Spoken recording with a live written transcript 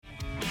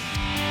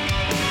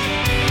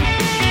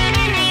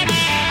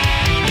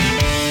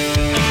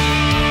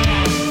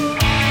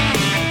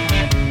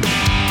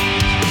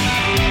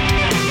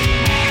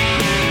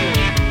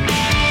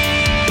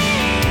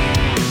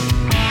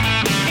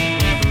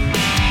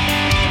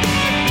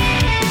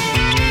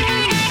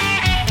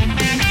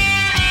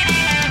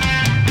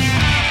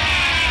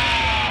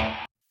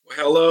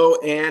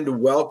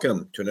and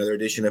welcome to another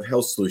edition of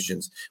Health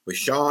Solutions with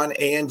Sean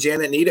and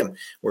Janet Needham,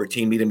 where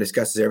Team Needham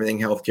discusses everything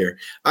healthcare.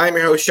 I'm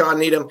your host, Sean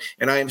Needham,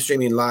 and I am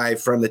streaming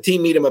live from the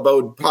Team Needham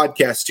Abode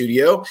podcast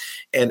studio,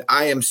 and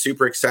I am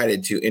super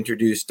excited to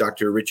introduce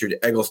Dr. Richard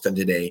Eggleston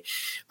today.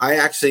 I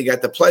actually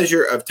got the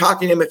pleasure of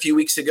talking to him a few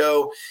weeks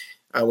ago.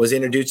 I was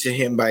introduced to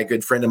him by a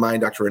good friend of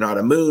mine, Dr.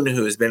 Renata Moon,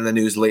 who has been in the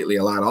news lately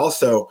a lot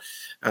also,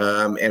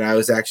 and I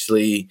was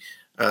actually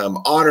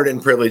honored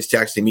and privileged to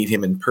actually meet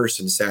him in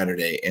person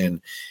Saturday,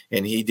 and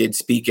he did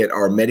speak at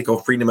our Medical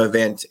Freedom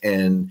event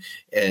and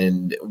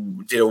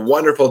did a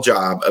wonderful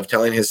job of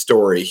telling his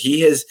story.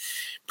 He has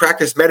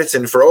practiced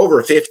medicine for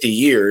over 50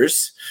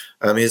 years.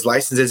 His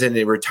license is in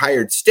a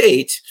retired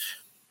state,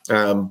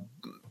 and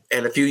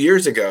a few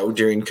years ago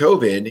during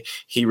COVID,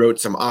 he wrote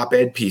some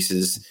op-ed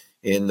pieces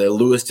in the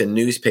Lewiston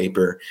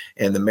newspaper,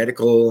 and the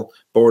Medical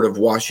Board of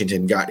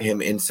Washington got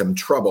him in some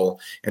trouble,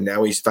 and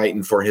now he's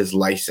fighting for his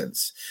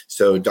license.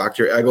 So,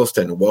 Dr.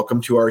 Eggleston,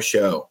 welcome to our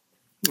show.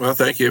 Well,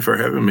 thank you for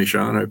having me,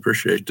 Sean. I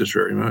appreciate this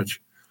very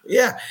much.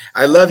 Yeah,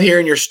 I love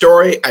hearing your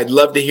story. I'd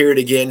love to hear it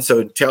again.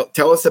 So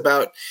tell us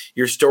about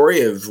your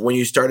story of when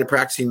you started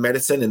practicing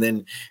medicine and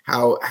then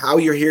how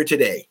you're here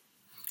today.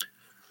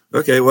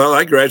 Okay, well,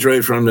 I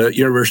graduated from the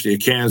University of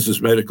Kansas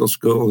Medical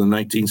School in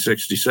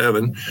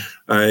 1967.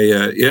 I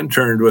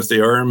interned with the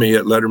Army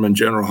at Letterman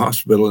General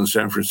Hospital in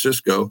San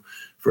Francisco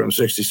from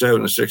 67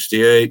 to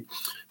 68.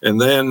 And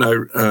then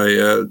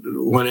I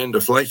went into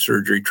flight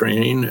surgery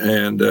training,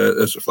 and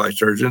as a flight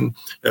surgeon,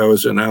 I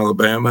was in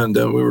Alabama, and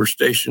then we were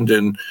stationed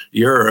in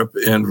Europe,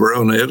 in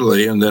Verona,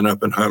 Italy, and then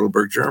up in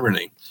Heidelberg,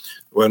 Germany.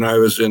 When I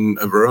was in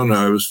Verona,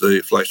 I was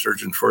the flight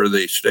surgeon for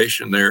the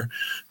station there.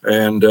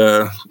 And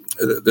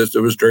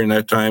it was during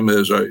that time,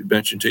 as I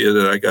mentioned to you,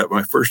 that I got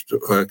my first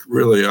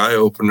really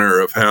eye-opener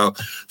of how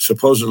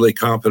supposedly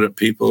competent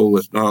people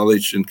with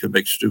knowledge and can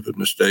make stupid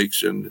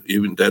mistakes and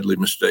even deadly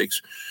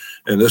mistakes.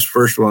 And this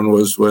first one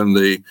was when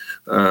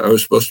I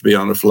was supposed to be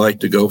on a flight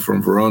to go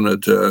from Verona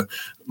to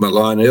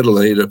Milan,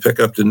 Italy, to pick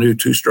up the new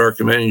two-star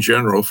commanding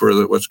general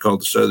for what's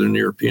called the Southern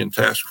European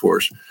Task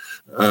Force.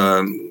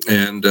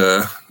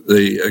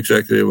 The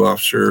executive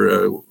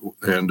officer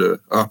and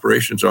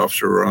operations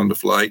officer were on the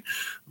flight,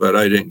 but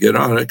I didn't get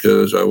on it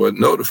because I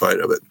wasn't notified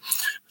of it,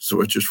 so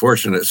which is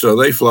fortunate. So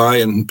they fly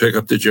and pick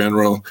up the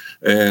general,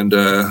 and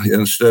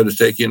instead of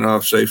taking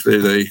off safely,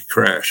 they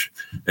crash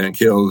and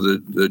kill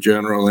the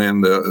general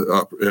and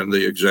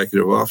the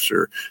executive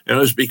officer. And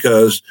it was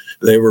because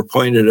they were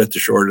pointed at the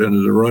short end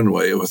of the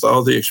runway. With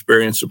all the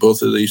experience that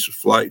both of these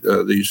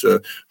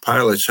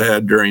pilots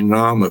had during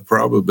NAM, of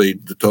probably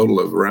the total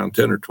of around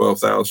 10 or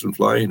 12,000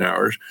 flying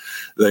hours,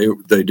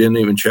 they didn't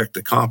even check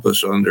the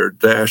compass on their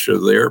dash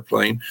of the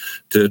airplane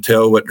to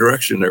tell what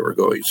direction they were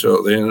going.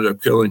 So they ended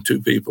up killing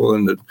two people,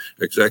 and the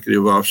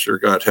executive officer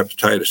got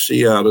hepatitis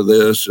C out of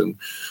this, and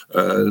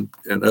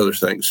other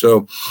things.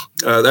 So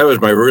that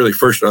was my really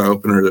first eye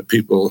opener that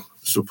people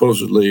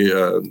supposedly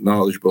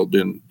knowledgeable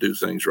didn't do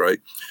things right.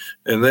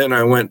 And then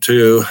I went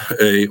to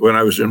when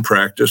I was in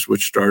practice,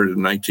 which started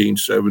in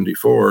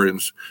 1974 in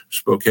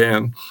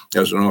Spokane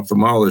as an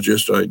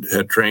ophthalmologist. I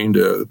had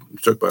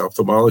took my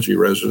ophthalmology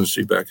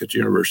residency back at the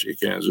University of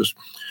Kansas.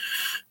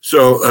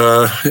 So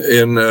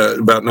in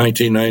about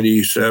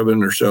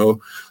 1997 or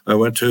so, I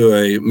went to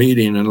a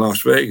meeting in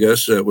Las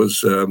Vegas that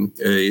was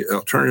a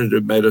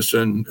alternative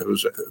medicine. It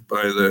was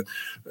by the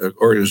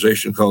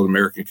organization called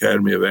American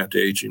Academy of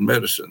Anti-Aging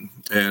Medicine.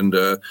 And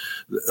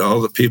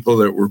all the people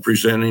that were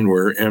presenting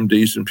were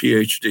MDs and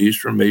PhDs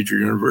from major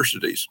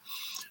universities.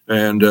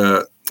 And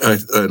I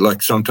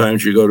like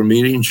sometimes you go to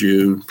meetings,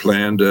 you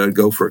plan to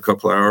go for a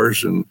couple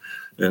hours and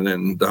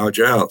then dodge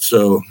out.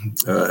 So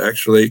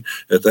actually,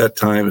 at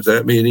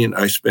that meeting,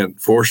 I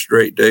spent 4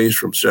 straight days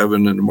from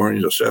 7 in the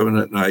morning to 7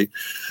 at night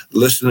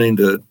listening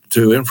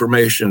to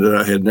information that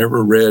I had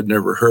never read,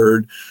 never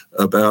heard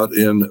about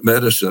in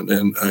medicine.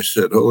 And I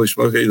said, holy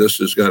smoky, this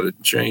has got to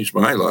change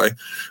my life,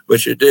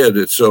 which it did.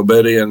 It's so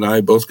Betty and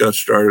I both got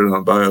started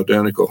on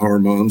bioidentical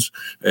hormones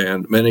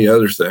and many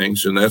other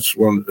things. And that's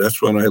when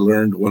I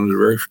learned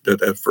at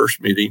that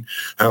first meeting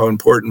how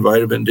important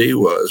vitamin D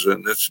was.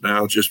 And it's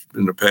now just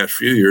in the past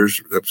few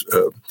years,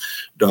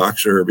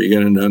 docs are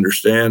beginning to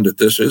understand that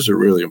this is a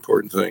really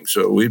important thing.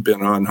 So we've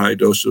been on high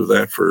dose of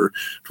that for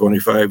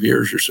 25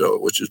 years or so,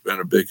 which has been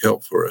a big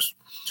help for us.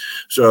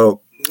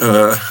 So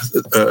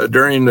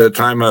during the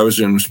time I was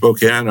in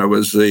Spokane, I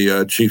was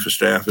the chief of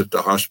staff at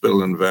the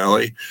hospital in the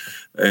Valley,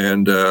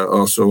 and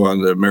also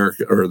on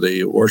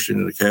the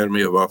Washington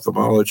Academy of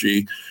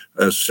Ophthalmology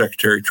as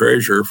secretary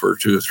treasurer for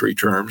 2 or 3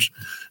 terms,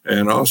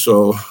 and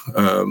also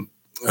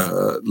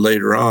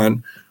later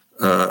on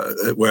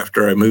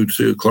after I moved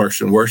to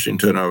Clarkston,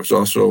 Washington, I was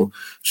also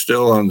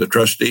still on the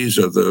trustees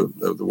of the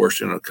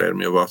Washington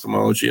Academy of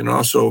Ophthalmology, and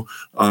also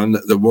on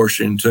the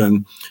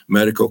Washington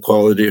Medical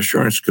Quality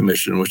Assurance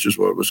Commission, which is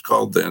what it was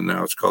called then.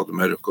 Now it's called the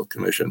Medical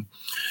Commission.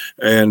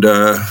 And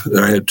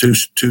I had two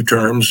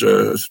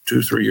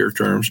 3-year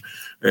terms.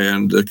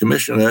 And the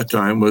commission at that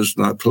time was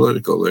not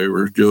political. They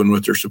were doing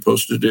what they're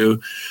supposed to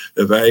do,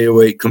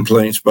 evaluate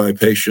complaints by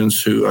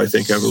patients who I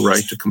think have a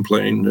right to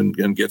complain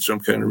and get some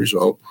kind of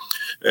result.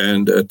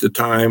 And at the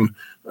time,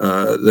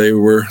 they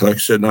were, like I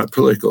said, not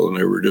political, and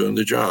they were doing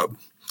the job.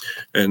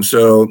 And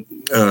so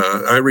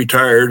I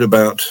retired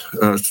about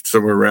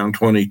somewhere around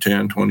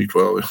 2010,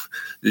 2012.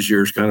 These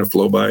years kind of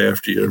flow by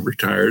after you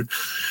retired.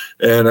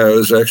 And I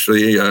was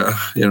actually,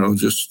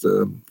 just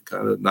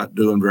kind of not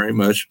doing very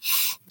much.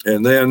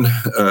 And then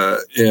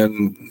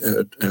in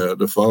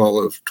the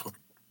fall of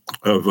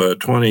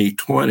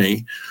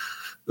 2020,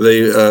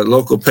 the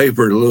local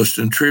paper, the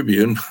Lewiston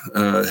Tribune,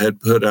 had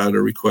put out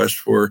a request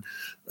for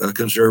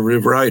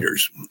conservative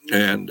writers.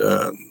 And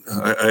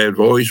I have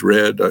always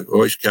read, I've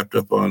always kept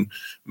up on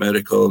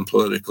medical and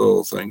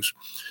political things.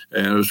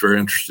 And it was very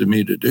interesting to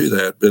me to do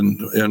that.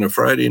 And a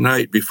Friday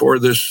night before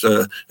this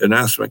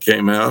announcement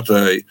came out,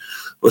 I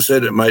was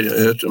sitting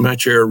at my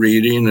chair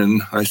reading,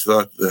 and I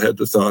had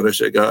the thought, I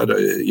said, God,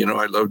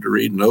 I love to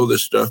read and know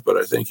this stuff, but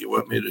I think you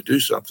want me to do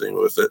something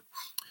with it.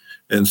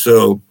 And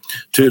so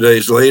 2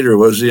 days later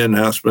was the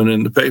announcement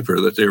in the paper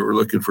that they were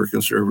looking for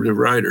conservative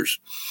writers.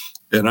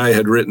 And I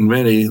had written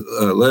many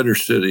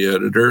letters to the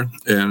editor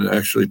and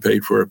actually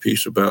paid for a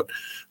piece about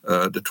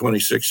the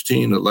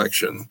 2016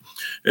 election.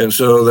 And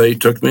so they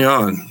took me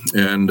on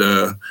and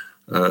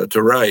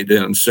to write.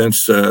 And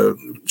since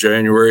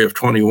January of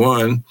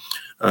 21,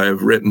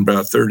 I've written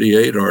about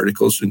 38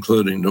 articles,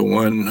 including the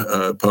one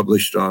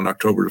published on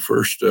October the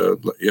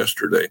 1st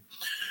yesterday.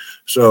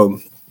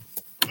 So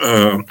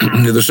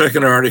the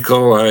second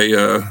article,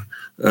 I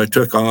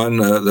took on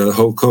the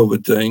whole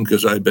COVID thing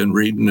because I'd been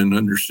reading and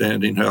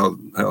understanding how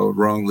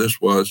wrong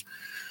this was.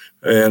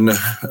 And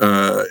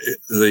a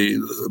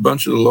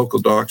bunch of the local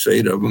docs,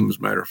 8 of them, as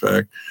a matter of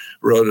fact,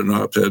 wrote an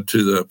op-ed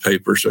to the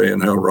paper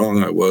saying how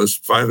wrong I was.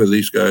 5 of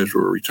these guys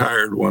were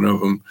retired. One of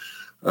them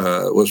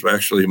was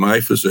actually my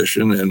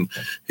physician, and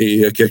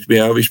he kicked me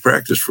out of his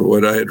practice for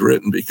what I had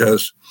written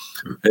because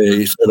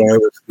he said I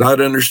was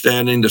not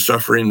understanding the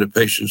suffering the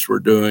patients were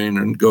doing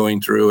and going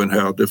through and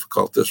how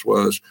difficult this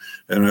was,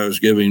 and I was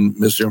giving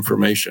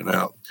misinformation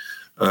out.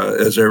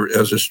 As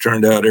it's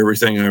turned out,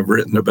 everything I've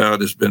written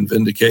about has been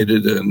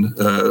vindicated and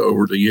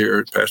over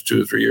the past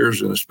 2 or 3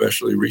 years, and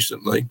especially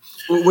recently.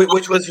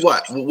 Which was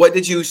what? What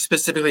did you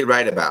specifically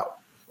write about?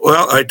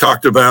 Well, I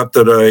talked about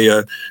that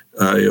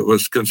I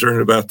was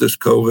concerned about this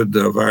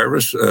COVID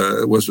virus.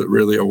 Was it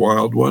really a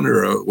wild one,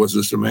 or was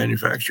this a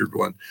manufactured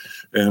one?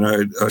 And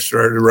I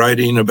started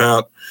writing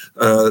about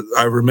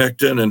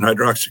ivermectin and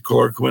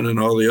hydroxychloroquine and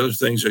all the other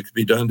things that could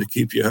be done to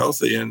keep you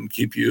healthy and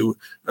keep you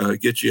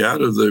get you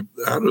out of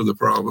the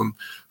problem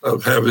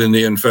of having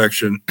the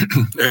infection.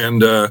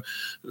 And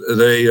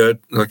they,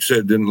 like I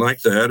said, didn't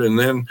like that. And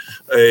then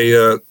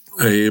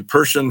a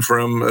person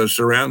from a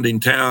surrounding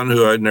town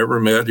who I'd never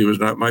met, he was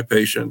not my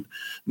patient,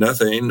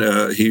 nothing.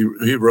 He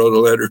wrote a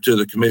letter to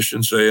the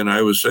commission saying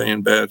I was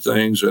saying bad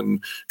things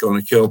and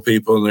going to kill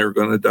people and they were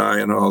going to die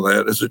and all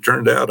that. As it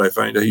turned out, I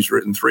find out he's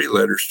written 3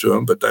 letters to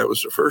him, but that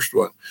was the first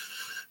one.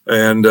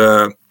 And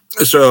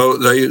so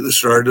they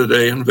started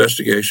an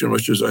investigation,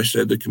 which, as I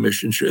said, the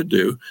commission should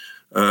do,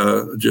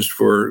 just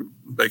for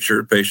make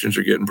sure patients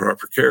are getting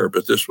proper care.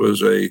 But this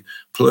was a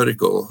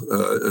political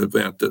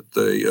event that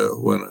they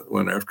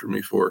went after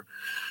me for.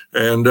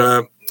 And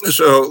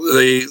so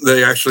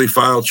they actually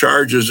filed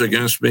charges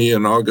against me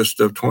in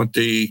August of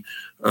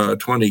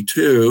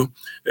 2022,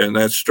 and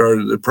that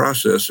started the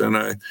process. And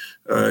I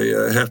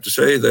have to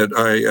say that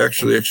I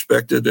actually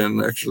expected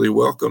and actually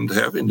welcomed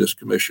having this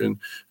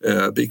commission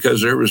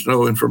because there was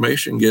no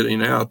information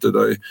getting out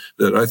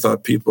that I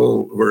thought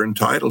people were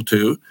entitled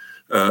to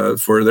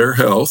for their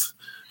health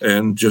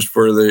and just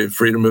for the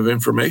freedom of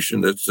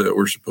information that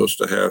we're supposed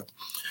to have.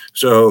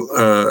 So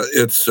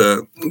it's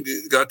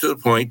got to the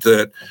point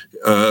that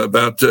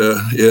about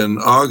in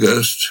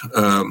August,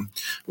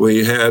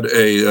 we had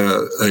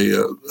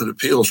an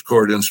appeals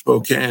court in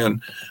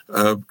Spokane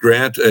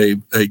grant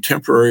a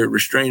temporary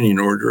restraining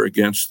order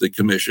against the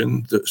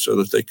commission so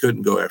that they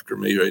couldn't go after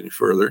me any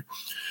further.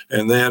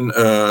 And then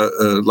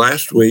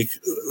last week,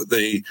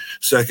 the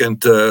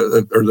second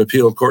or the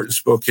appeal court in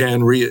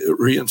Spokane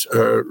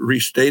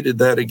restated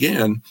that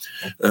again,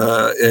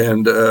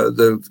 and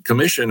the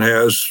commission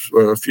has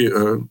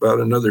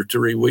about another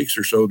 3 weeks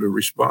or so to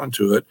respond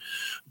to it,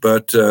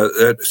 but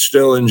that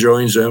still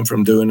enjoins them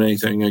from doing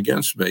anything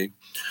against me.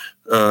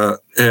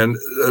 And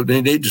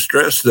they need to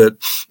stress that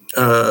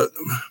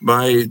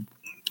my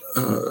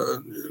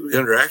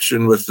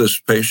interaction with this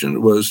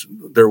patient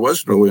there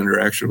was no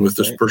interaction with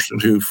this person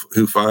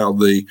who filed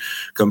the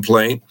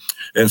complaint,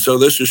 and so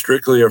this is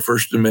strictly a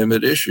First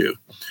Amendment issue.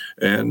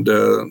 And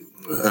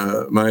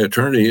my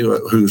attorney,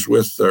 who's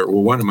with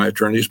one of my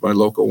attorneys, my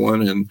local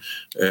one,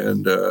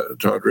 and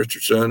Todd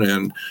Richardson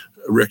and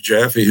Rick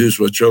Jaffe, who's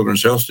with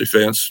Children's Health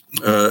Defense.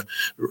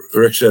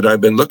 Rick said,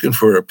 I've been looking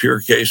for a pure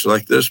case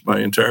like this my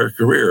entire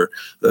career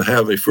that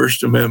have a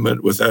First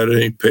Amendment without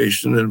any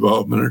patient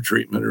involvement or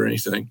treatment or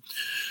anything.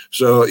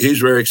 So he's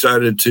very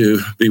excited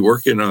to be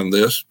working on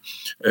this.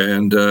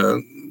 And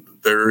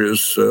there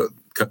is,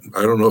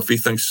 I don't know if he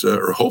thinks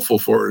or hopeful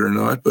for it or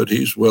not, but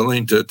he's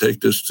willing to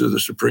take this to the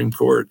Supreme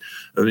Court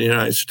of the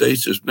United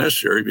States if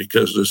necessary,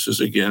 because this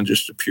is, again,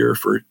 just a pure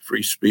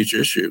free speech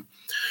issue.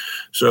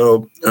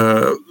 So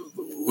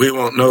we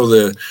won't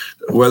know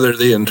whether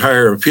the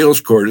entire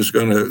appeals court is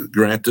going to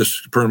grant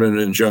this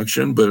permanent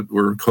injunction, but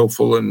we're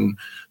hopeful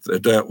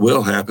that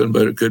will happen,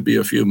 but it could be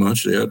a few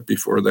months yet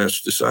before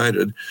that's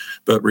decided.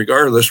 But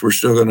regardless, we're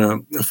still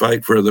going to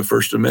fight for the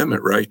First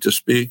Amendment right to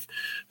speak,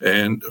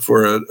 and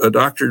for a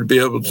doctor to be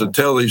able to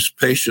tell these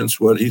patients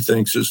what he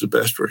thinks is the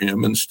best for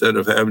him, instead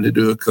of having to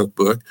do a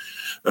cookbook,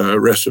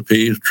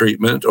 recipe,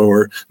 treatment,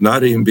 or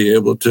not even be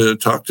able to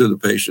talk to the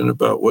patient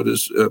about what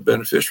is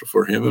beneficial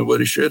for him and what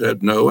he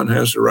should know and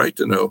has the right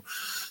to know.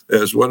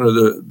 As one of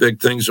the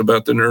big things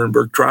about the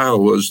Nuremberg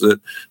trial was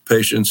that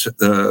patients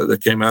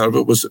that came out of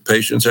it was that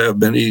patients have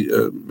many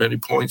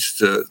points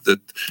that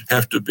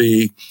have to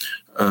be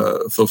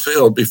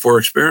fulfilled before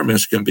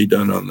experiments can be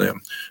done on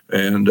them.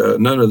 And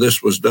none of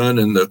this was done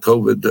in the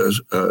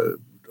COVID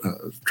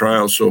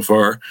trials so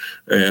far.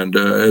 And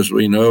as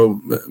we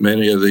know,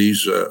 many of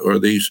these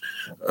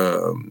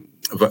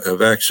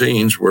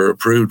vaccines were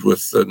approved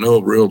with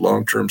no real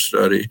long-term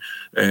study,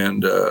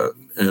 and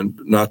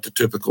not the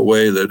typical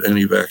way that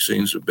any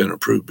vaccines have been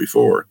approved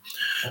before.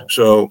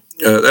 So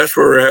that's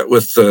where we're at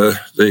with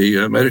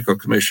the medical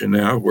commission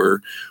now. We're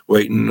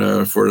waiting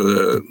for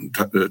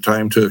the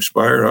time to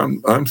expire.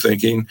 I'm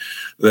thinking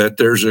that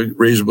there's a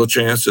reasonable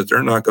chance that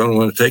they're not going to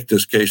want to take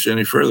this case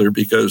any further,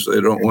 because they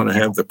don't want to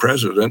have the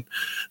precedent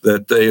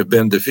that they have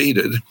been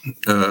defeated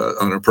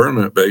on a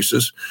permanent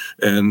basis.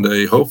 And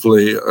they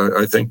hopefully,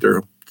 I think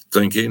they're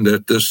thinking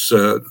that this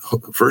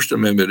First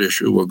Amendment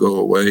issue will go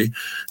away,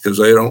 because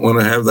they don't want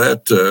to have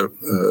that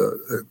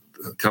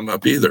come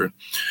up either.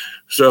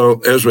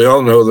 So, as we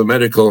all know,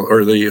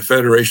 the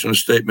Federation of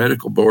State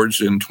Medical Boards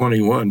in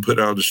 21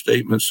 put out a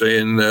statement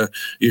saying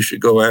you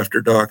should go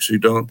after docs who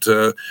don't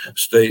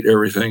state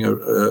everything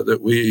that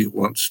we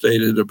want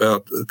stated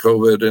about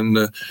COVID and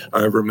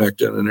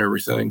ivermectin and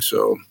everything.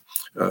 So,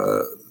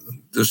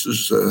 this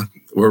is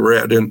where we're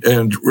at.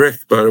 And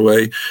Rick, by the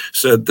way,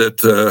 said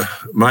that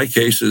my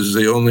case is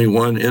the only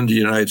one in the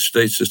United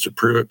States that's a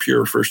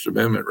pure First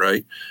Amendment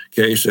right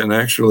case. And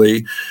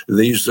actually,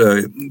 these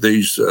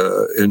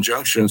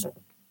injunctions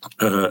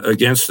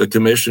against the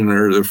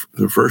commissioner,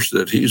 the first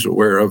that he's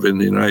aware of in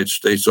the United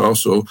States,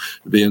 also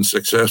being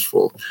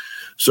successful.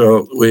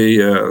 So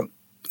we're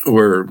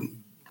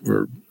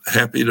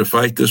happy to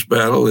fight this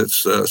battle.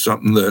 It's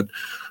something that,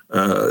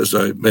 as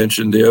I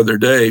mentioned the other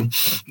day,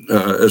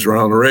 as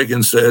Ronald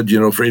Reagan said,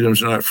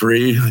 freedom's not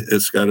free.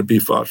 It's got to be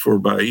fought for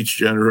by each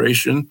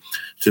generation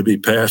to be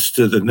passed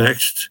to the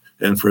next,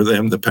 and for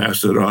them to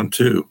pass it on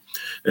too.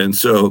 And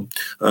so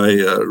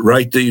I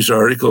write these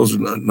articles,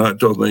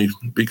 not only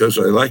because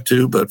I like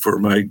to, but for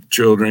my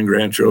children,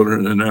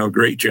 grandchildren, and now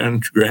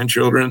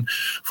great-grandchildren,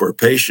 for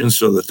patients,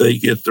 so that they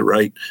get the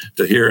right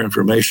to hear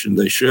information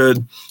they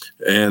should,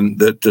 and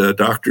that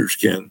doctors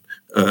can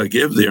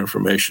give the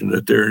information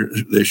that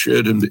they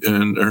should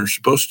and are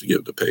supposed to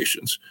give the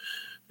patients.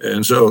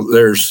 And so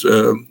there's,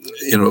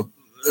 in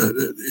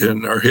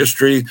our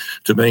history,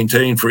 to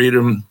maintain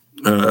freedom,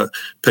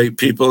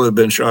 people have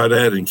been shot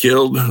at and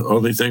killed. The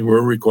only thing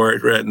we're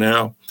required right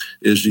now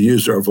is to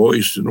use our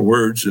voice and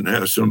words and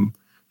have some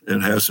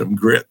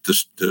grit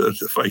to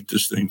fight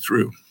this thing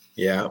through.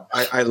 Yeah,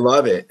 I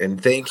love it.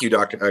 And thank you,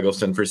 Dr.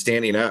 Eggleston, for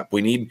standing up.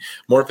 We need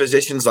more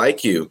physicians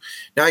like you.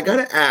 Now, I got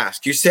to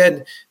ask, you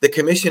said the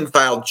commission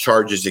filed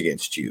charges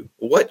against you.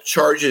 What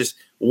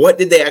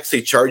did they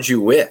actually charge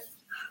you with?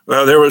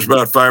 Well, there was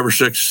about 5 or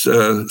 6,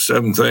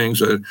 7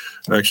 things. I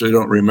actually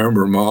don't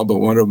remember them all, but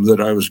one of them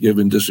that I was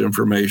given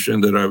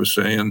disinformation, that I was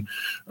saying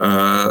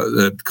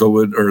that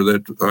COVID or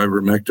that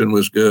ivermectin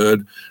was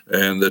good,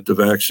 and that the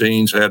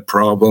vaccines had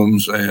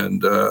problems,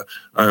 and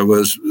I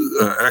was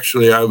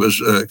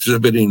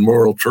exhibiting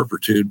moral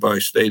turpitude by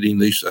stating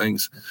these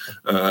things,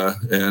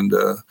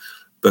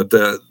 but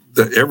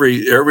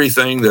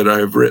everything that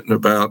I've written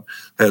about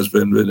has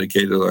been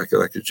vindicated, like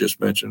I just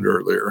mentioned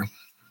earlier.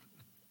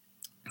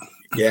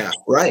 Yeah,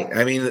 right.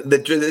 I mean,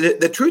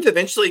 the truth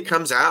eventually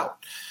comes out,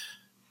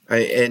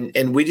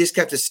 and we just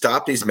got to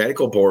stop these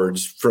medical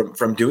boards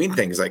from doing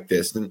things like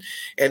this. And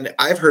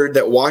I've heard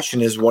that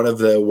Washington is one of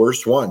the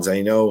worst ones.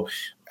 I know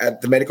at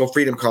the Medical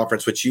Freedom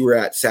Conference, which you were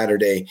at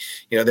Saturday,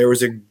 there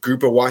was a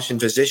group of Washington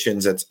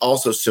physicians that's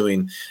also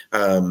suing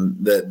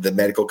the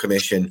medical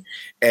commission.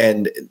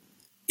 And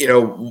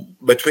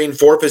between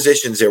 4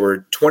 physicians, there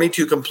were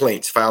 22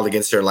 complaints filed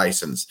against their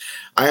license.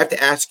 I have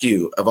to ask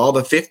you, of all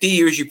the 50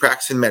 years you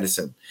practice in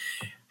medicine,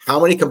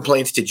 how many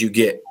complaints did you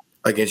get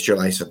against your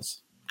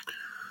license?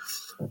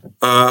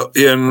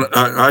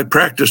 I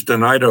practiced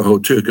in Idaho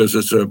too because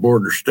it's a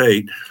border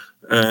state,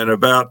 and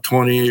about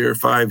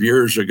 25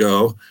 years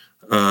ago,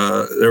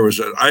 there was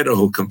an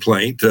Idaho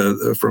complaint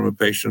from a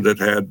patient that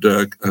had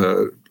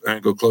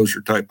angle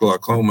closure type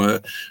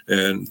glaucoma,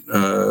 and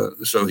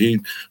so he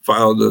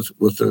filed this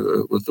with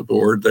the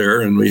board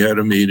there, and we had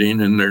a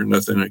meeting, and there's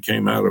nothing that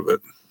came out of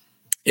it.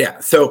 Yeah.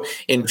 So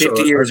in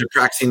 50 years of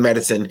practicing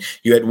medicine,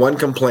 you had one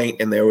complaint,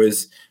 and there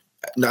was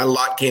not a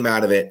lot came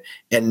out of it,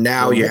 and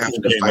now you have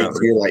to fight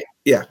for your life.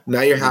 Yeah.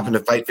 Now you're having to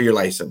fight for your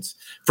license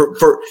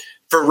for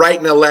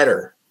writing a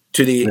letter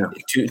to the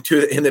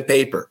to in the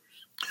paper.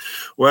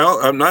 Well,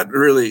 I'm not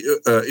really,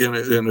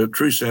 in a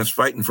true sense,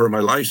 fighting for my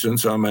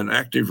license. I'm an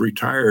active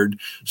retired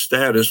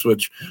status,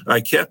 which I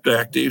kept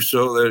active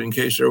so that in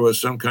case there was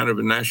some kind of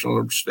a national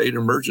or state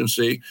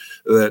emergency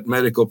that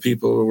medical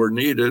people were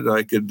needed,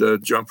 I could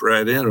jump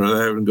right in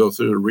without having to go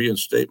through the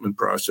reinstatement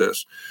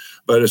process.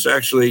 But it's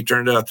actually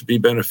turned out to be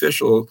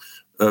beneficial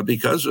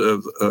because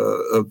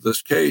of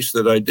this case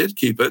that I did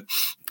keep it,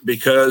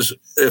 because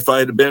if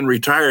I'd have been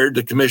retired,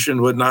 the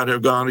commission would not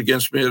have gone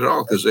against me at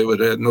all because they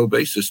would have had no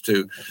basis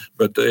to.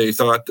 But they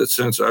thought that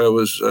since I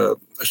was I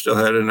still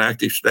had an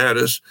active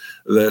status,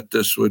 that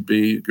this would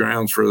be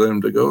grounds for them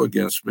to go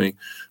against me.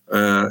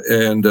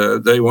 And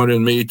they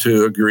wanted me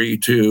to agree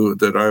to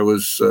that I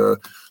was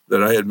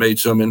that I had made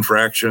some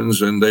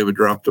infractions and they would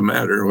drop the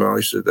matter. Well,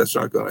 I said, that's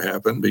not going to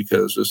happen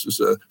because this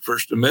is a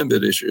First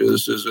Amendment issue.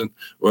 This isn't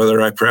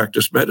whether I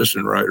practice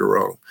medicine right or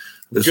wrong.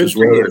 This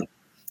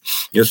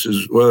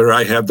is whether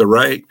I have the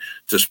right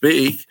to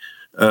speak,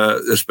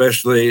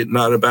 especially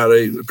not about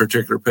a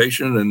particular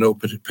patient and no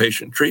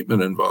patient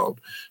treatment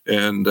involved.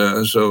 And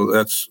so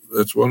that's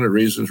one of the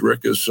reasons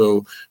Rick is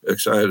so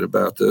excited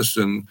about this.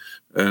 And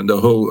the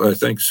whole, I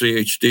think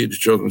CHD, the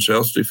Children's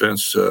Health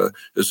Defense,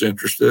 is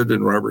interested,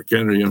 and Robert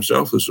Kennedy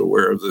himself is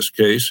aware of this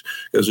case,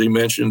 because he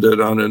mentioned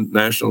it on a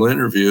national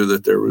interview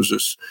that there was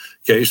this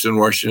case in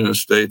Washington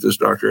State, this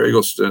Dr.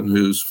 Eggleston,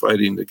 who's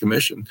fighting the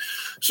commission.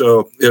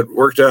 So it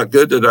worked out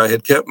good that I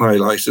had kept my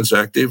license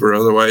active, or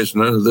otherwise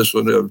none of this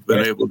would have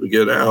been able to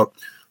get out.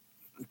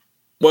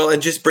 Well,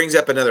 it just brings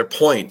up another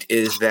point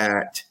is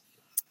that,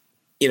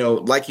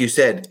 like you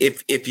said,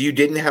 if you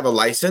didn't have a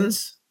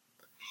license,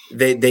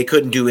 they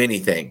couldn't do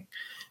anything.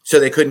 So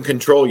they couldn't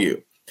control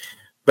you.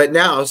 But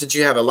now, since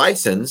you have a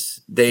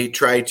license, they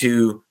try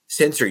to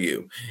censor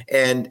you.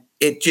 And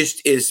it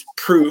just is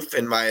proof,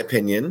 in my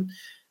opinion,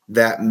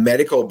 that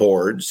medical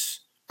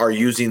boards are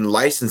using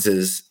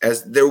licenses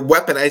as they're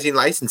weaponizing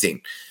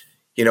licensing.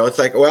 It's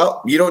like,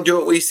 well, you don't do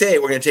what we say,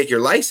 we're going to take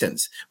your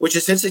license, which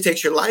essentially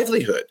takes your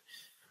livelihood.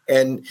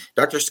 And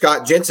Dr.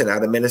 Scott Jensen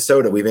out of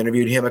Minnesota, we've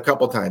interviewed him a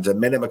couple times. I've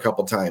met him a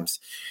couple times.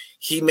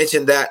 He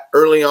mentioned that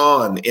early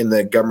on in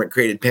the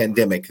government-created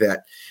pandemic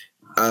that,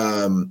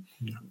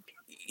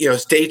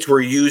 states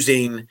were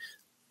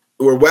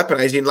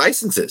weaponizing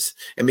licenses.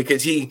 And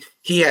because he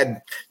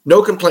had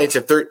no complaints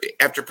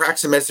after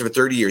practicing medicine for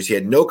 30 years, he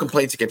had no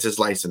complaints against his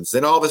license.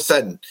 Then all of a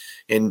sudden,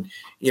 when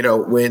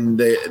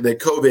the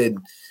COVID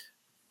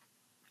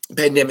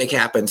pandemic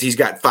happens, he's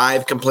got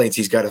 5 complaints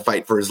he's got to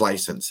fight for his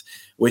license,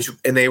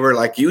 and they were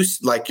like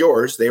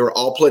yours, they were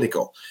all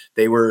political.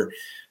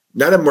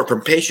 None of them were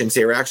from patients.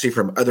 They were actually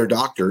from other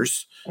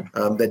doctors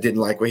that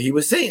didn't like what he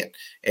was saying.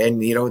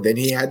 And, then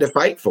he had to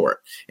fight for it.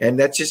 And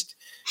that's just,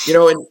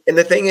 and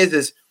the thing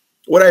is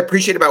what I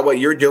appreciate about what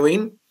you're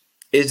doing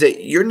is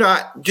that you're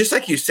not, just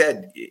like you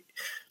said,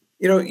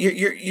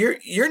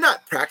 you're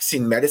not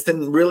practicing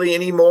medicine really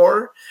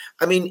anymore.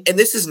 I mean, and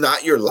this is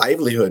not your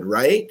livelihood,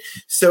 right?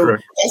 So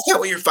Correct. That's not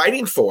what you're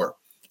fighting for.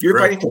 You're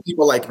fighting for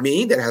people like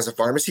me that has a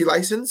pharmacy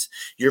license.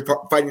 You're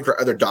fighting for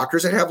other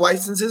doctors that have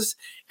licenses,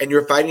 and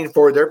you're fighting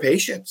for their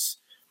patients.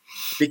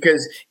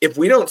 Because if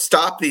we don't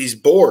stop these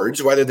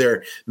boards, whether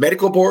they're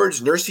medical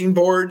boards, nursing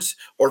boards,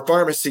 or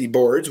pharmacy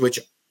boards, which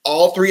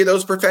all 3 of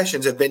those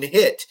professions have been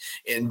hit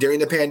during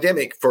the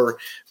pandemic for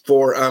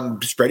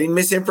spreading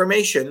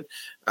misinformation,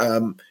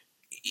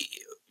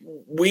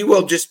 we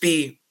will just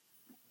be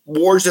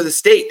wars of the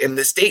state, and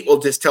the state will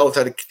just tell us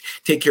how to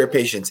take care of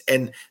patients,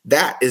 and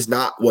that is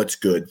not what's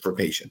good for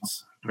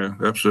patients. Yeah,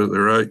 absolutely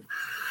right.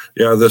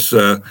 Yeah,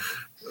 the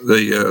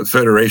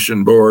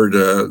Federation Board,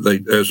 they,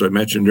 as I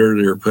mentioned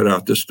earlier, put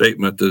out this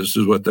statement. This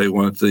is what they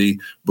want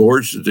the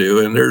boards to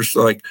do, and there's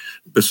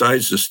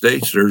besides the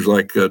states, there's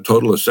a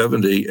total of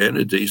 70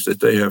 entities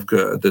that they have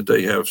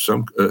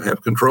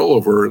control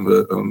over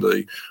on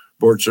the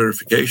board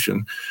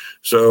certification.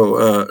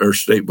 So, or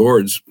state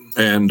boards.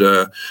 And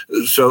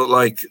so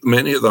like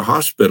many of the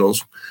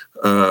hospitals,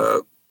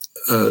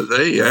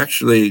 they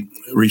actually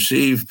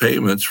receive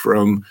payments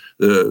from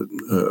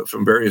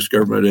various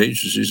government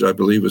agencies. I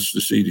believe it's the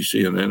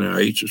CDC and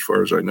NIH, as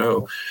far as I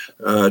know,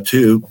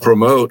 to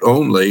promote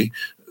only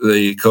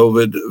the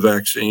COVID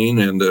vaccine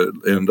and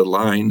the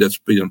line that's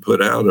being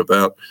put out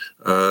about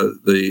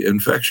the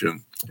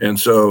infection. And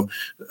so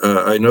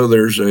I know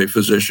there's a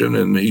physician,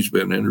 and he's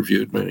been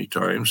interviewed many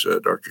times,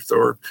 Dr.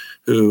 Thorpe,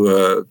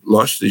 who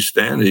lost his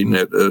standing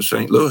at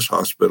St. Louis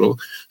Hospital,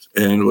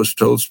 and was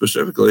told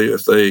specifically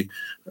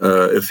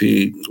if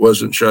he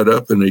wasn't shut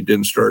up and he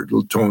didn't start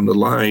towing the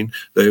line,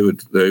 they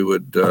would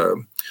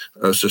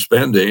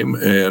suspend him,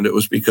 and it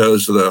was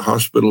because the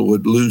hospital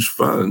would lose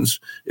funds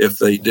if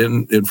they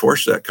didn't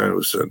enforce that kind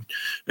of thing.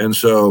 And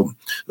so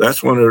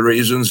that's one of the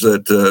reasons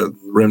that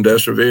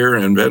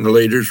remdesivir and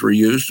ventilators were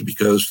used,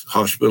 because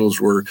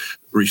hospitals were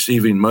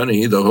receiving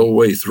money the whole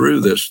way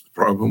through this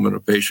problem when a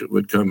patient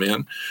would come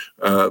in.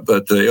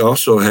 But they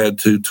also had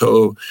to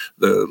toe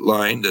the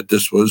line that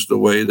this was the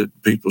way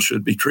that people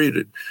should be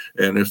treated.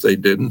 And if they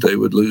didn't, they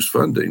would lose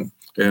funding.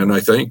 And I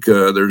think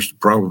there's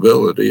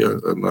probability,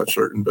 I'm not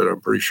certain, but I'm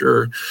pretty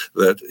sure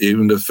that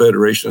even the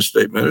Federation of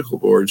State Medical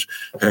Boards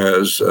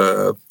has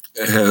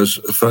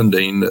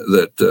funding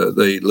that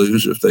they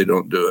lose if they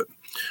don't do it.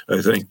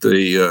 I think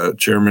the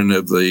chairman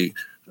of the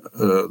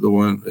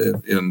one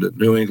in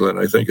New England,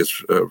 I think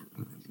it's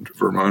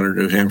Vermont or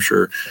New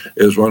Hampshire,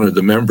 is one of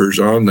the members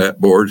on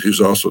that board who's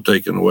also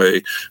taken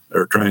away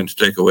or trying to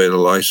take away the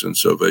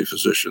license of a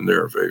physician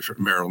there,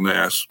 Merrill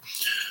Nass.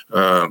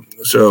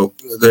 So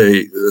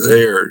they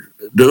are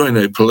doing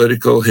a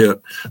political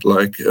hit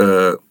like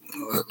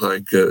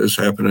is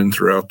happening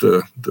throughout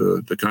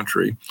the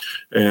country.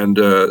 And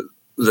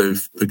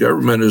the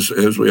government,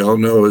 as we all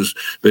know, has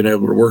been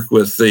able to work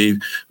with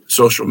the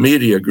social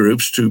media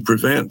groups to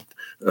prevent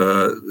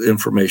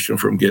information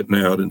from getting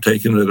out and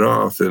taking it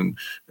off and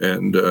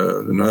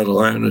not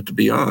allowing it to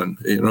be on.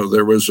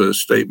 There was a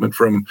statement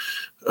from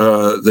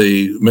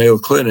the Mayo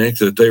Clinic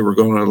that they were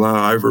going to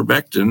allow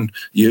ivermectin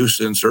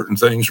use in certain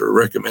things, or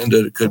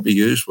recommended it could be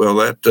used. Well,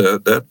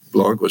 that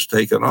blog was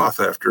taken off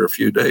after a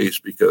few days,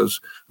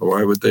 because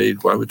why would they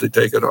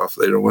take it off?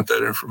 They don't want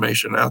that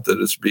information out that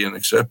it's being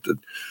accepted.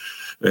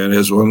 And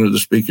as one of the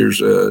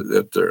speakers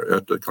at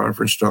the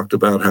conference talked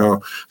about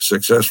how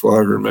successful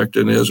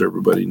ivermectin is,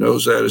 everybody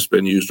knows that. It's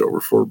been used over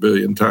 4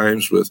 billion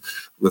times with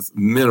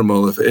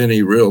minimal, if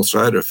any, real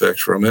side effects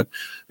from it.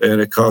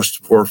 And it costs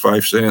 4 or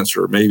 5 cents,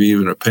 or maybe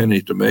even a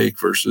penny to make,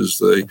 versus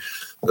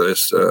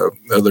this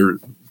other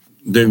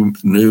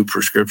new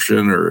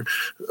prescription or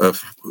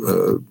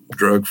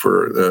drug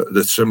for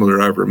that's similar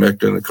to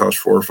ivermectin that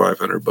costs $400 or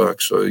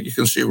 $500. So you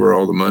can see where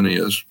all the money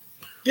is.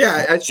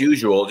 Yeah, as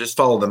usual, just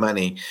follow the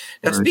money.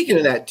 Now, speaking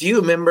of that, do you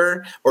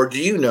remember, or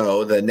do you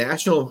know, the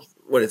National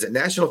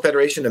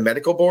Federation of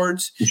Medical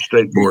Boards?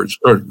 State boards.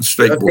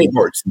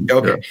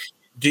 Okay. Yeah.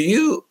 Do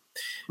you?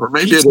 Or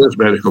maybe it is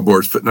medical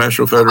boards, but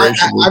National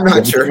Federation. I'm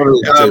not sure.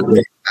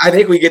 I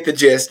think we get the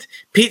gist.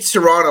 Pete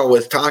Serrano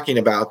was talking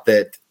about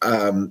that,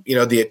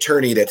 the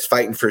attorney that's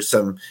fighting for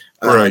some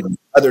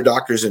other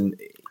doctors, and,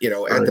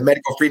 at the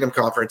Medical Freedom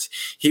Conference,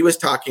 he was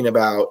talking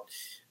about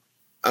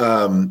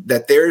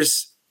that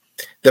there's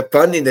the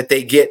funding that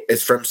they get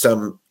is from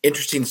some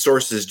interesting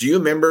sources. Do you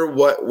remember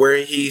where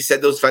he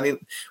said those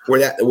funding,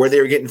 where they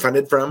were getting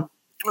funded from?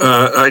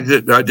 I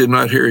did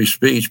not hear his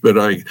speech, but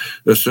I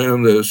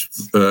assume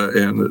this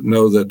and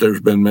know that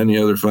there's been many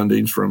other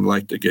fundings from,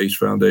 like, the Gates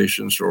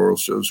Foundation,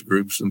 Soros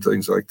groups, and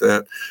things like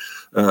that.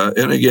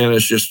 And again,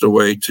 it's just a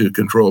way to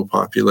control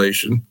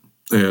population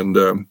and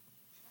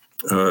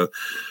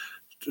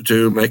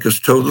to make us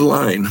toe the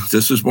line.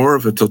 This is more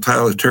of a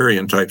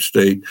totalitarian type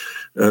state,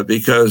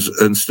 because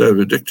instead of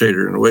a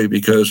dictator, in a way,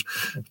 because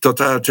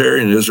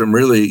totalitarianism,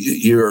 really,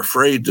 you're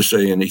afraid to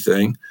say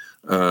anything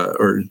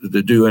or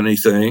to do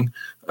anything,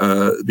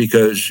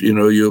 because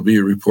you'll be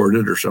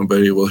reported or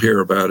somebody will hear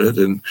about it,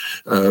 and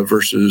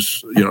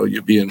versus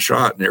you being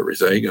shot and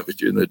everything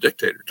if you're in the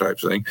dictator type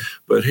thing.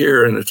 But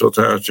here in a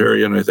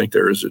totalitarian, I think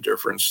there is a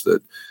difference,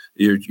 that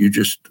you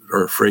just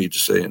are afraid to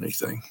say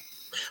anything.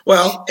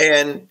 Well,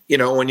 and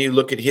when you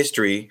look at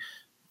history,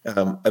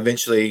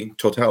 eventually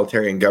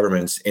totalitarian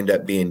governments end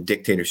up being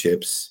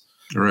dictatorships,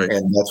 right?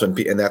 And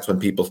that's when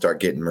people start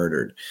getting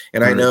murdered.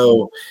 And I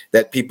know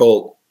that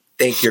people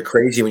think you're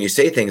crazy when you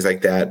say things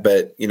like that,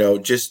 but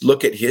just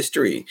look at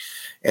history.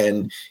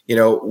 And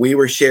we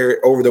were shared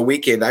over the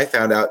weekend. I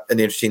found out an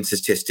interesting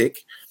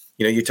statistic.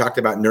 You talked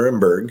about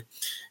Nuremberg,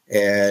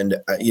 and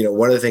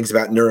one of the things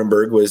about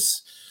Nuremberg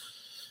was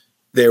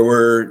there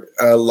were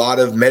a lot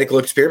of medical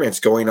experiments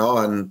going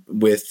on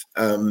with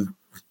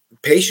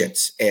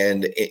patients,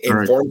 and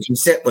informed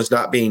consent was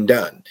not being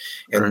done.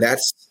 And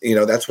that's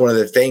one of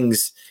the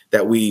things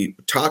that we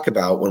talk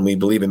about when we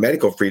believe in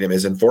medical freedom,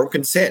 is informed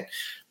consent.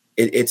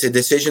 It's a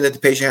decision that the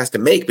patient has to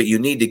make, but you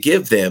need to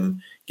give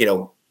them,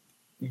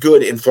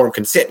 good informed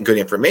consent and good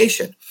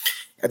information.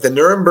 At the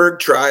Nuremberg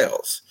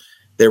trials,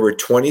 there were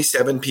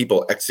 27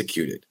 people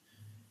executed,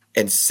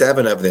 and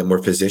 7 of them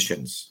were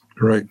physicians.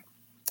 Right.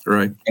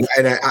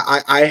 And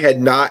I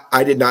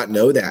did not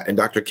know that. And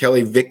Dr.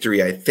 Kelly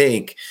Victory, I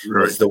think,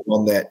 was the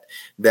one that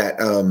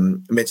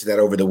mentioned that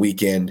over the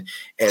weekend,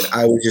 and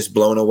I was just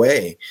blown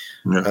away.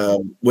 Yeah.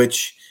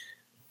 Which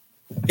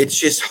It's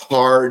just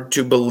hard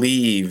to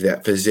believe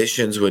that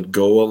physicians would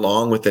go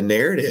along with the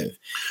narrative.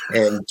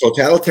 And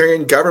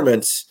totalitarian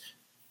governments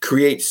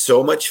create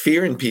so much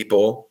fear in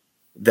people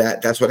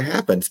that that's what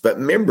happens. But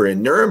remember,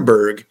 in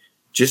Nuremberg,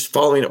 just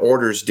following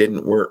orders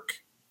didn't work.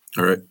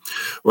 All right.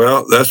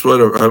 Well, that's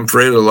what I'm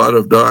afraid a lot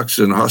of docs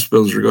and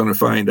hospitals are going to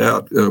find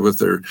out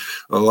with a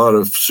lot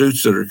of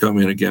suits that are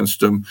coming against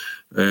them.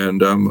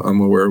 And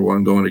I'm aware of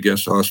one going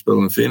against a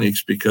hospital in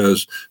Phoenix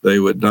because they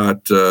would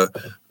not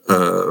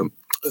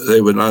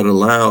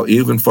allow,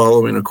 even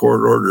following a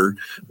court order,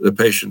 the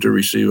patient to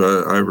receive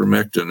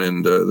ivermectin,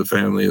 and the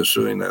family is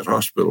suing that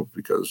hospital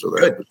because of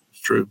that. Good.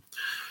 It's true.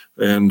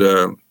 And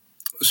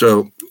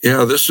so,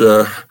 yeah, this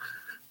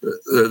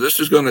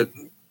is going to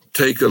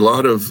take a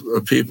lot of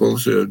people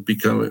to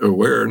become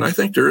aware. And I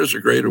think there is a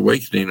great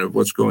awakening of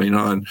what's going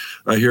on.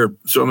 I hear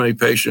so many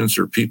patients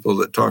or people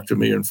that talk to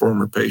me and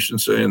former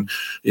patients saying,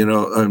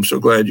 I'm so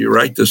glad you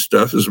write this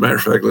stuff. As a matter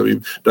of fact, let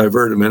me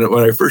divert a minute.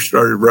 When I first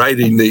started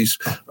writing these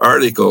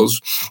articles,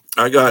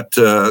 I got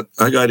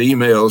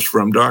emails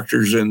from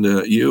doctors in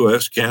the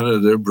U.S.,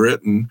 Canada,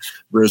 Britain,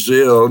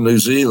 Brazil, New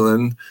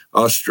Zealand,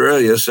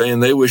 Australia,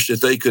 saying they wish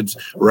that they could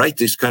write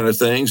these kind of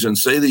things and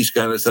say these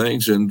kind of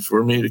things, and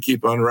for me to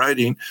keep on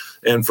writing.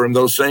 And from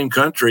those same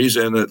countries,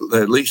 and at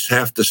least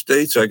half the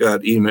states, I got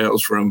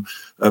emails from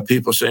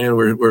people saying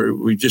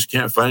we just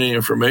can't find any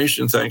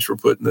information. Thanks for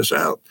putting this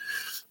out.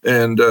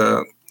 And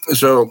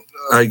so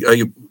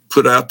I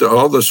put out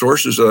all the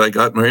sources that I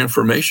got my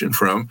information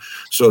from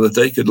so that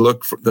they could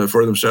look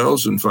for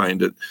themselves and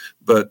find it.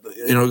 But,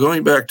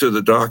 going back to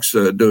the docs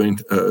doing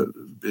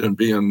and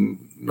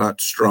being not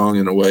strong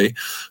in a way,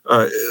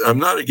 I'm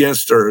not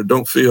against or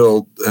don't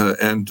feel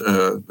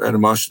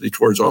animosity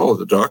towards all of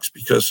the docs,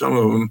 because some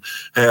of them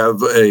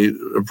have a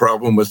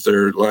problem with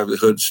their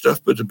livelihood stuff.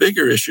 But the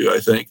bigger issue, I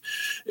think,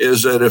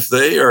 is that if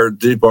they are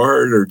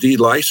debarred or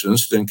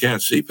de-licensed and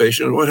can't see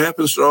patients, what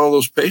happens to all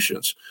those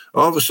patients?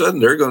 All of a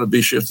sudden, they're going to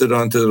be shifted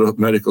onto the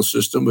medical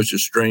system, which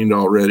is strained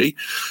already.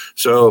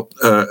 So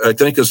I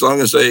think as long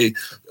as they,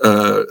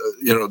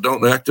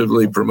 don't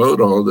actively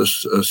promote all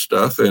this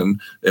stuff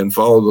and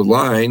follow the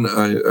line,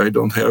 I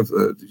don't have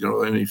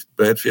any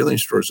bad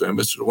feelings towards them.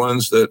 It's the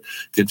ones that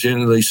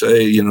continually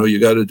say, you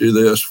got to do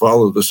this,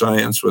 follow the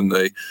science, when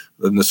the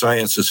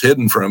science is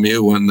hidden from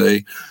you, when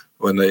they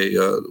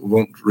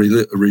won't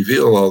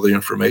reveal all the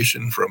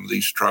information from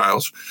these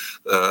trials.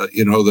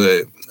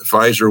 The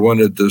Pfizer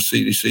wanted the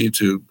CDC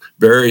to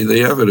bury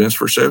the evidence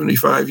for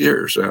 75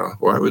 years.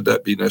 Why would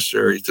that be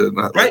necessary to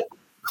not? Right.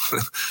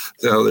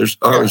 There's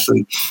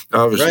obviously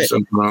right.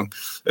 something wrong.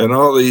 And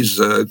all these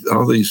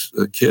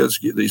kids,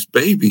 these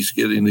babies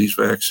getting these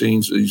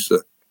vaccines, these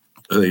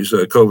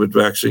COVID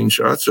vaccine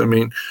shots. I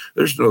mean,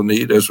 there's no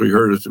need, as we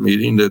heard at the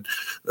meeting, that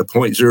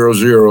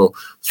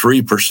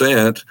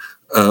 0.003%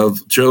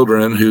 of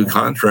children who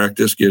contract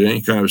this get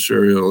any kind of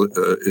serial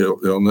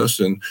illness.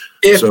 And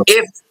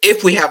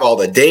if we have all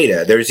the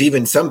data, there's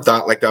even some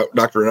thought, like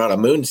Dr. Renata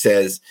Moon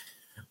says,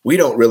 we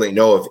don't really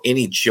know if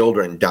any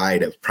children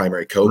died of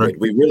primary COVID. Right.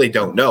 We really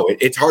don't know.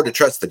 It's hard to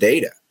trust the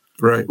data.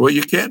 Right. Well,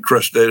 you can't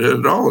trust data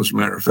at all, as a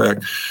matter of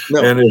fact.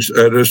 No. And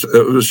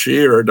it was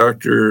she or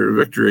Dr.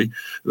 Victory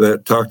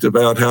that talked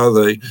about how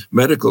the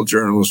medical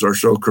journals are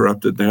so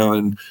corrupted now.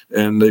 And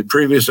the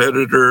previous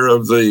editor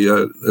of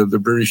the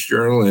British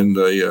Journal and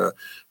the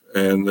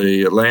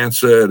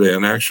Lancet,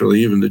 and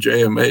actually even the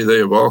JMA, they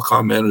have all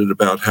commented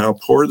about how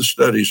poor the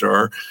studies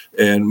are,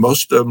 and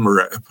most of them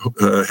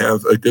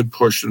have a good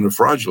portion of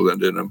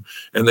fraudulent in them,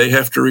 and they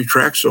have to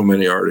retract so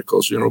many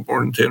articles. More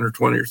than 10 or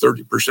 20 or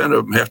 30%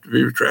 of them have to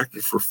be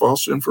retracted for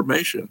false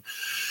information.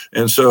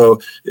 And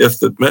so if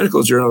the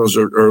medical journals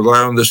are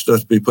allowing this stuff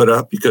to be put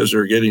out because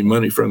they're getting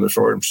money from the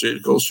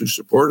pharmaceuticals who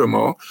support them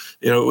all,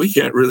 we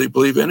can't really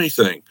believe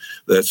anything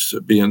that's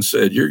being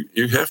said.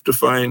 You have to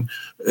find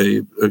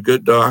a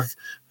good doc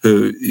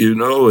who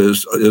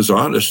is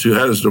honest, who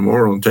has the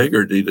moral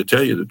integrity to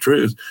tell you the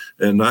truth,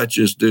 and not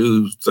just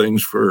do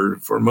things for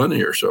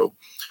money or so.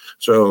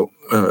 So,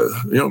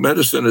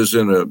 medicine is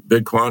in a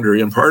big quandary,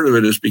 and part of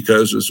it is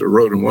because, as I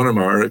wrote in one of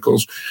my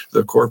articles,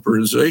 the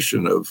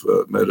corporatization of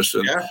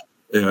medicine. Yeah.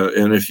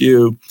 And if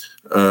you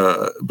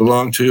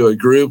belong to a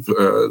group,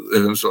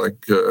 and it's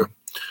like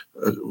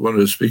one of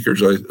the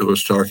speakers I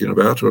was talking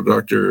about,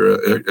 Dr.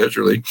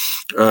 Edgerly,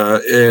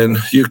 and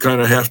you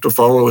kind of have to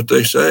follow what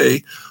they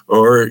say,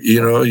 or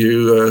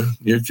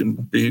you can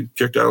be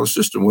kicked out of the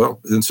system. Well,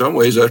 in some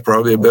ways, that's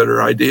probably a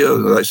better idea,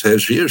 as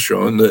she has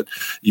shown, that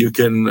you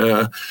can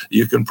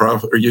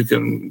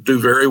do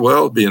very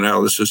well being out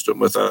of the system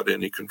without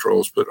any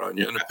controls put on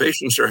you, and the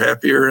patients are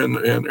happier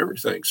and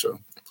everything. So.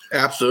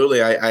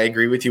 Absolutely. I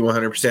agree with you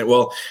 100%.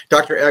 Well,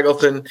 Dr.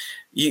 Eggleston,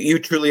 you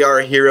truly are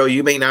a hero.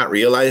 You may not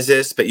realize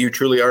this, but you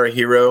truly are a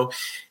hero.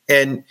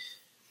 And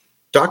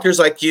doctors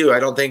like you,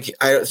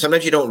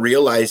 sometimes you don't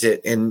realize it.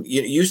 And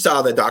you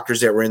saw the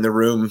doctors that were in the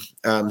room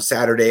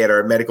Saturday at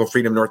our Medical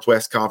Freedom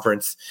Northwest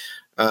conference,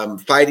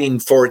 fighting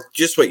for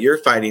just what you're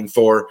fighting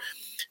for.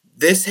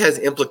 This has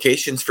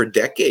implications for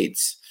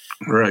decades.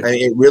 Right. I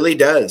mean, it really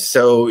does.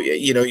 So,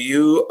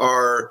 you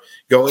are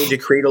going to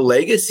create a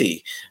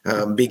legacy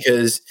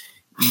because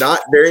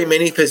not very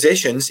many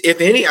physicians, if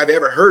any, I've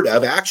ever heard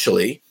of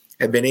actually,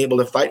 have been able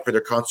to fight for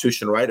their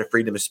constitutional right of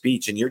freedom of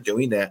speech. And you're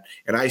doing that.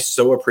 And I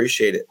so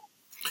appreciate it.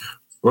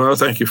 Well,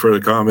 thank you for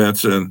the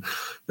comments. And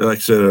like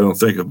I said, I don't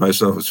think of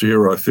myself as a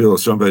hero. I feel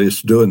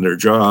somebody's doing their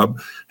job.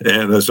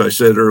 And as I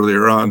said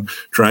earlier on,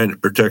 trying to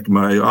protect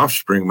my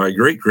offspring, my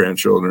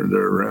great-grandchildren that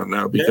are around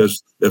now,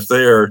 because if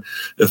they are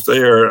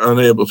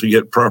unable to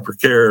get proper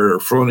care or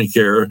phony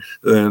care,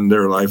 then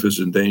their life is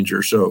in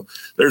danger. So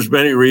there's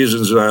many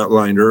reasons that I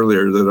outlined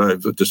earlier that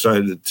I've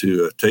decided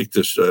to take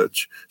this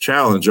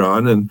challenge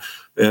on.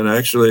 And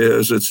actually,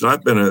 it's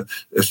not been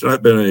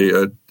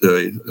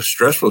a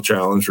stressful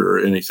challenge or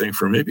anything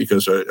for me,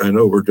 because I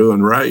know we're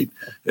doing right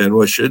and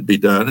what should be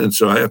done, and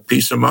so I have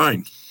peace of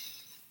mind.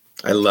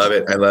 I love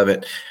it. I love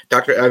it.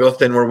 Dr.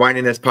 Eggleston, we're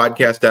winding this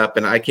podcast up,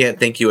 and I can't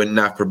thank you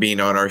enough for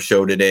being on our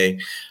show today.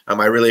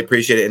 I really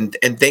appreciate it,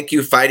 and thank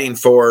you fighting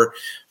for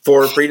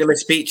freedom of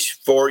speech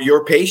for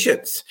your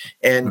patients.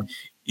 And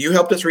you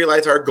helped us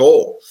realize our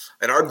goal.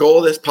 And our goal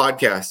of this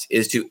podcast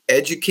is to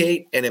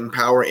educate and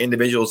empower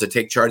individuals to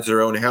take charge of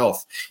their own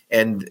health.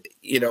 And,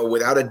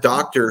 without a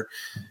doctor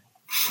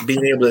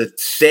being able to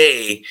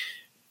say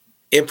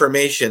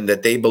information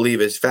that they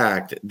believe is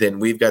fact, then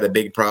we've got a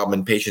big problem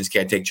and patients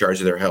can't take charge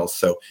of their health.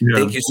 So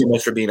Thank you so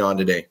much for being on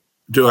today.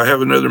 Do I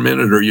have another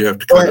minute, or you have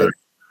to cut it?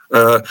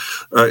 I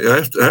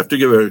have to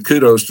give a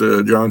kudos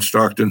to John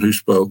Stockton, who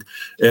spoke,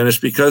 and it's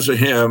because of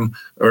him,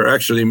 or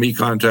actually me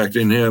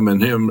contacting him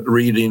and him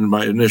reading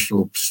my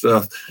initial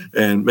stuff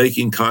and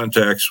making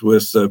contacts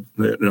with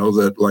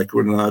that, like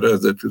Renata,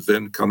 that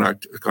then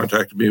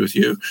contacted me with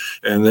you,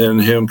 and then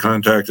him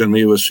contacting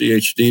me with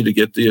CHD to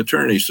get the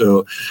attorney.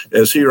 So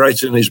as he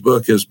writes in his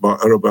book, his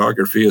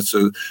autobiography, it's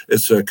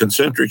a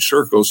concentric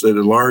circles that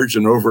enlarge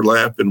and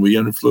overlap, and we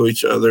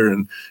influence each other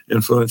and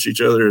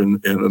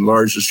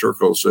enlarge the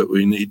circles that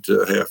we need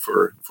to have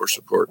for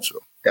support. So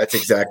that's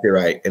exactly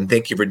right. And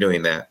thank you for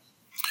doing that.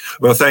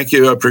 Well, thank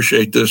you. I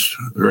appreciate this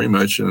very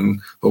much and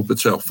hope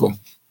it's helpful.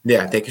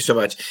 Yeah, thank you so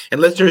much. And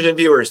listeners and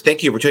viewers,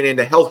 thank you for tuning in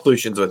to Health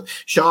Solutions with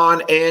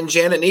Sean and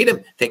Janet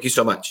Needham. Thank you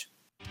so much.